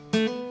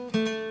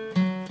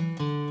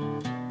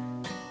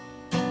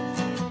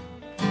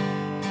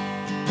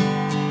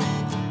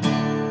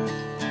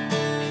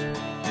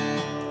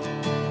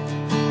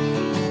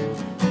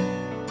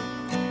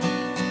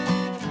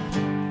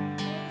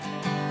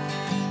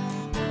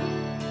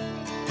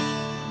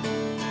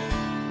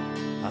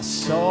I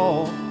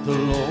sought the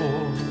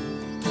Lord,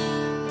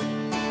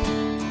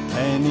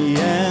 and He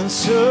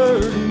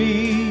answered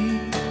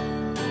me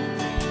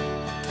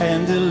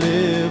and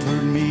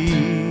delivered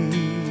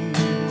me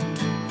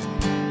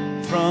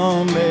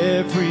from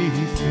every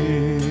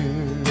fear.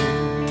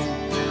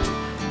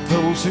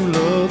 Those who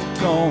look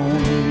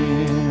on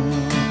Him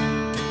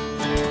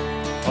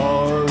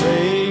are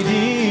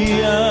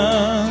radiant.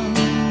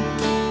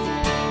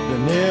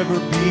 They'll never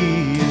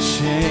be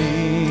ashamed.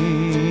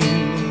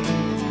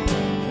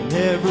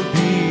 They'll never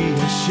be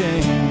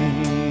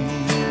ashamed.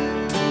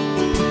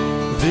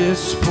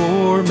 This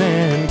poor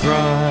man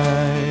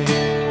cried,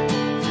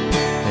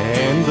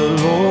 and the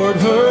Lord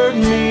heard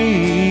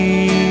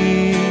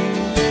me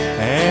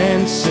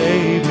and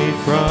saved me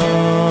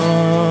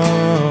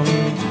from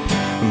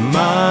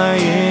my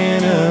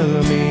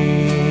enemies.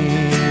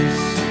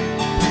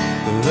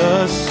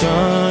 The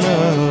Son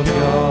of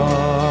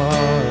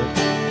God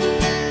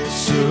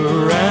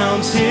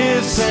surrounds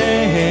His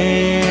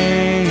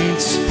saints.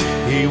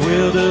 He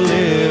will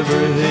deliver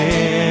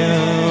them.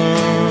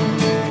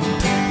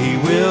 He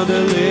will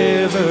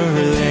deliver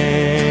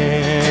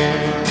them.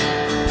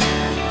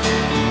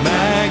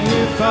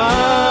 Magnify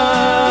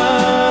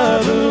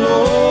the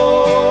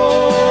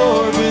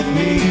Lord with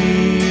me.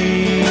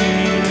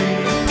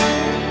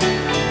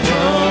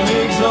 Come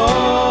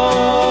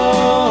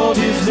exalt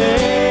His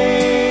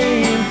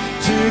name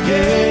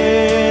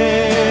together.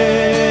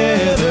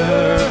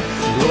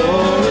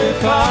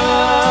 Glorify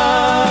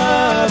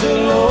the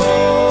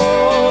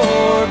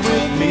Lord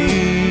with me.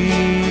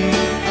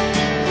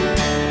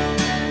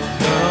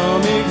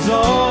 Come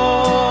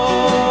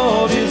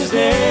exalt His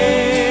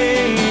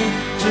name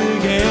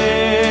together.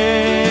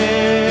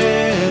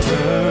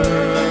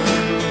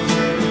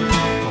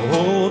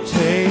 Oh,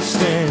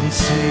 taste and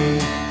see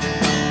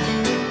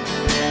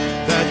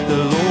that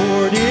the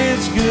Lord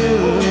is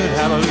good.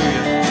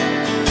 Hallelujah.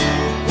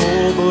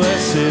 Oh,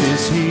 blessed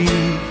is He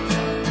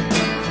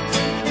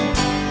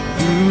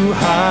who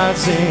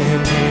hides in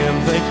Him.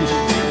 Thank you.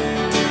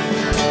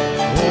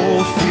 Oh,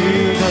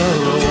 fear the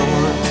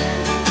Lord,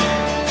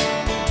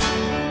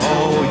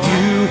 all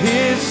you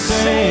His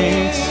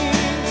saints.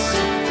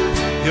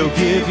 He'll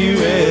give you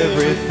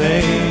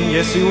everything.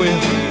 Yes, He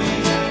will.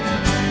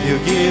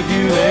 He'll give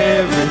you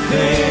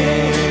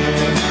everything.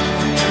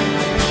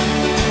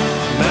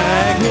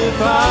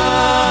 Magnify